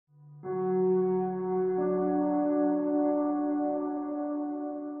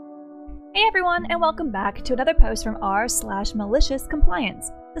Hey everyone, and welcome back to another post from r/malicious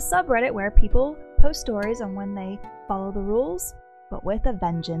compliance, the subreddit where people post stories on when they follow the rules, but with a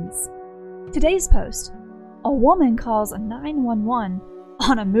vengeance. Today's post: a woman calls 911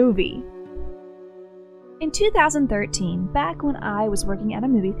 on a movie. In 2013, back when I was working at a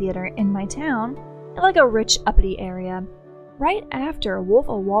movie theater in my town, in like a rich uppity area, right after Wolf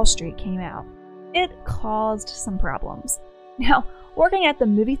of Wall Street came out, it caused some problems. Now, working at the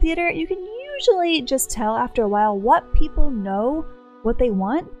movie theater, you can usually just tell after a while what people know what they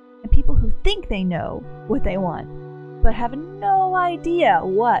want and people who think they know what they want, but have no idea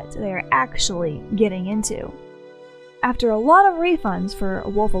what they're actually getting into. After a lot of refunds for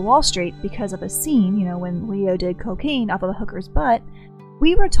Wolf of Wall Street because of a scene, when Leo did cocaine off of a hooker's butt,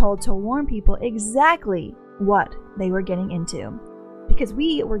 we were told to warn people exactly what they were getting into, because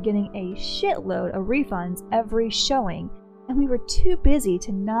we were getting a shitload of refunds every showing, and we were too busy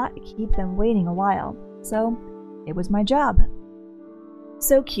to not keep them waiting a while, so it was my job.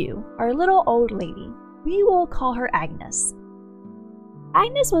 So Q, our little old lady, we will call her Agnes.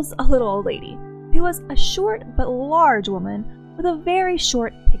 Agnes was a little old lady who was a short but large woman with a very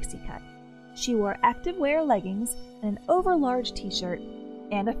short pixie cut. She wore activewear leggings and an overlarge t-shirt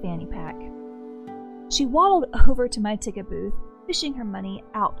and a fanny pack. She waddled over to my ticket booth, fishing her money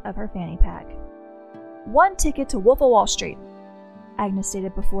out of her fanny pack. "1 ticket to Wolf of Wall Street," Agnes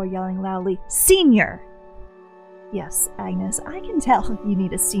stated before yelling loudly, "Senior!" Yes, Agnes, I can tell you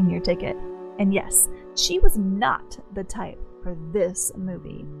need a senior ticket. And yes, she was not the type for this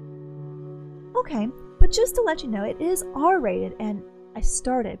movie. Okay, but just to let you know, it is R-rated, and I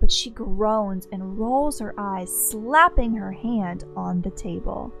started, but she groans and rolls her eyes, slapping her hand on the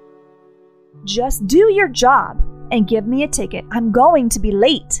table. "Just do your job and give me a ticket. I'm going to be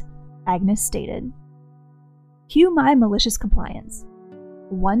late," Agnes stated. Cue my malicious compliance.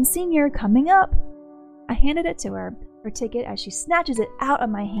 "1 senior coming up." I handed it to her ticket, as she snatches it out of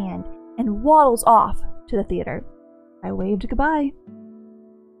my hand and waddles off to the theater. I waved goodbye.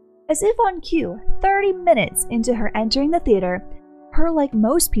 As if on cue, 30 minutes into her entering the theater, her, like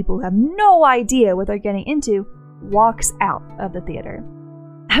most people who have no idea what they're getting into, walks out of the theater.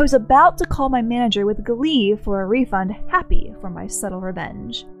 I was about to call my manager with glee for a refund, happy for my subtle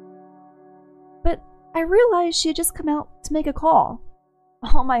revenge. But I realized she had just come out to make a call.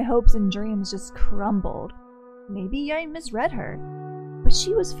 All my hopes and dreams just crumbled. Maybe I misread her, but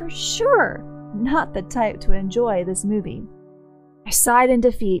she was for sure not the type to enjoy this movie. I sighed in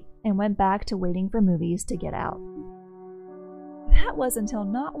defeat and went back to waiting for movies to get out. That was until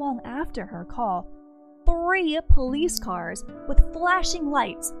not long after her call, 3 police cars with flashing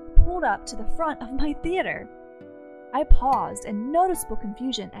lights pulled up to the front of my theater. I paused in noticeable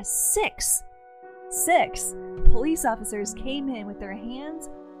confusion as six police officers came in with their hands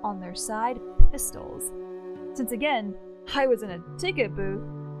on their side pistols. Since again, I was in a ticket booth,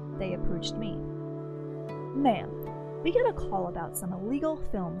 they approached me. "Ma'am, we get a call about some illegal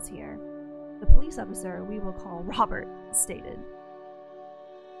films here," the police officer we will call Robert stated.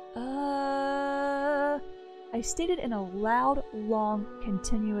 I stated in a loud, long,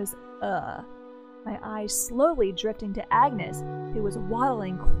 continuous my eyes slowly drifting to Agnes, who was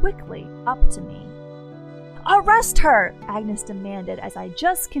waddling quickly up to me. "Arrest her!" Agnes demanded as I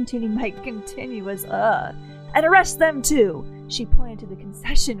just continued my continuous "and arrest them too!" She pointed to the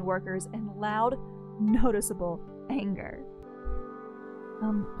concession workers in loud, noticeable anger.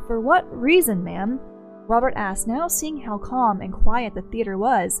 "For what reason, ma'am?" Robert asked, now seeing how calm and quiet the theater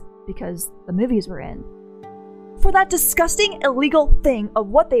was, because the movies were in. "For that disgusting, illegal thing of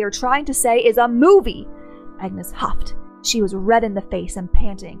what they are trying to say is a movie!" Agnes huffed. She was red in the face and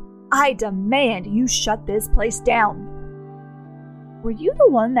panting. "I demand you shut this place down." "Were you the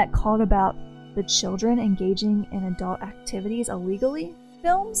one that called about the children engaging in adult activities illegally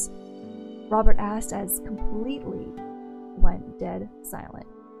films?" Robert asked as completely went dead silent.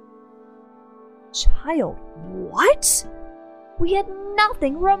 "Child, what? We had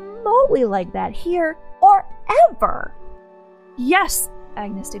nothing remotely like that here or ever." "Yes,"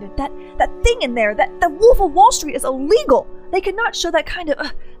 Agnes stated, that thing in there, that the Wolf of Wall Street is illegal. They cannot show that kind of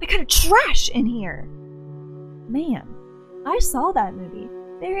trash in here." "Ma'am, I saw that movie.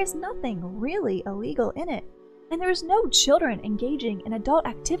 There is nothing really illegal in it, and there is no children engaging in adult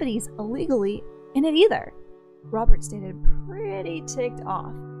activities illegally in it either," Robert stated, pretty ticked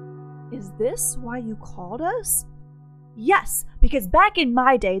off. "Is this why you called us?" "Yes, because back in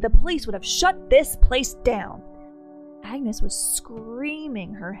my day, the police would have shut this place down." Agnes was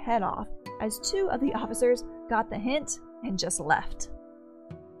screaming her head off as 2 of the officers got the hint and just left.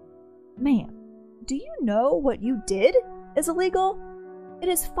 "Ma'am, do you know what you did is illegal?" It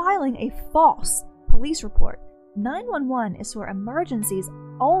is filing a false police report. 911 is for emergencies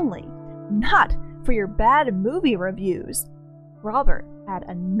only, not for your bad movie reviews. Robert had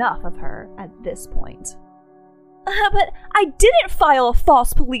enough of her at this point. But I didn't file a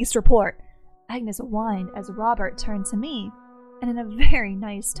false police report, Agnes whined as Robert turned to me and in a very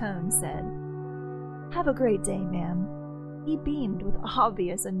nice tone said, "Have a great day, ma'am." He beamed with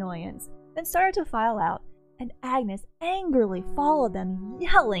obvious annoyance, then started to file out, and Agnes angrily followed them,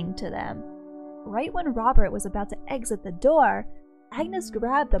 yelling to them. Right when Robert was about to exit the door, Agnes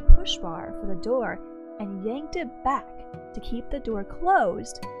grabbed the push bar for the door and yanked it back to keep the door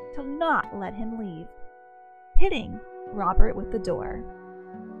closed to not let him leave, hitting Robert with the door.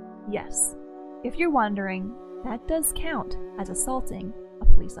 Yes, if you're wondering, that does count as assaulting a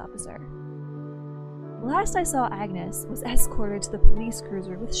police officer. Last I saw Agnes was escorted to the police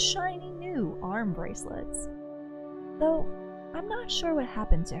cruiser with shiny new arm bracelets. Though, I'm not sure what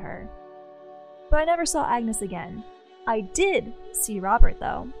happened to her. But I never saw Agnes again. I did see Robert,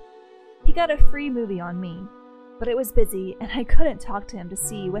 though. He got a free movie on me, but it was busy and I couldn't talk to him to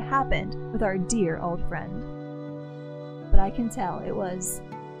see what happened with our dear old friend. But I can tell it was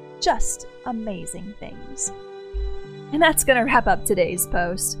just amazing things. And that's gonna wrap up today's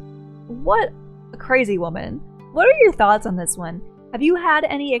post. What a crazy woman. What are your thoughts on this one? Have you had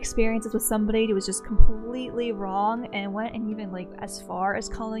any experiences with somebody who was just completely wrong and went and even as far as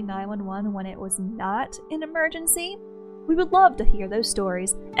calling 911 when it was not an emergency? We would love to hear those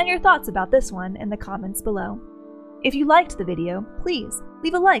stories and your thoughts about this one in the comments below. If you liked the video, please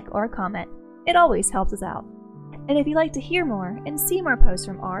leave a like or a comment. It always helps us out. And if you'd like to hear more and see more posts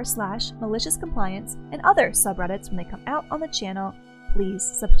from r/malicious compliance and other subreddits when they come out on the channel, please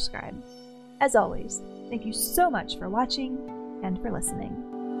subscribe. As always, thank you so much for watching and for listening.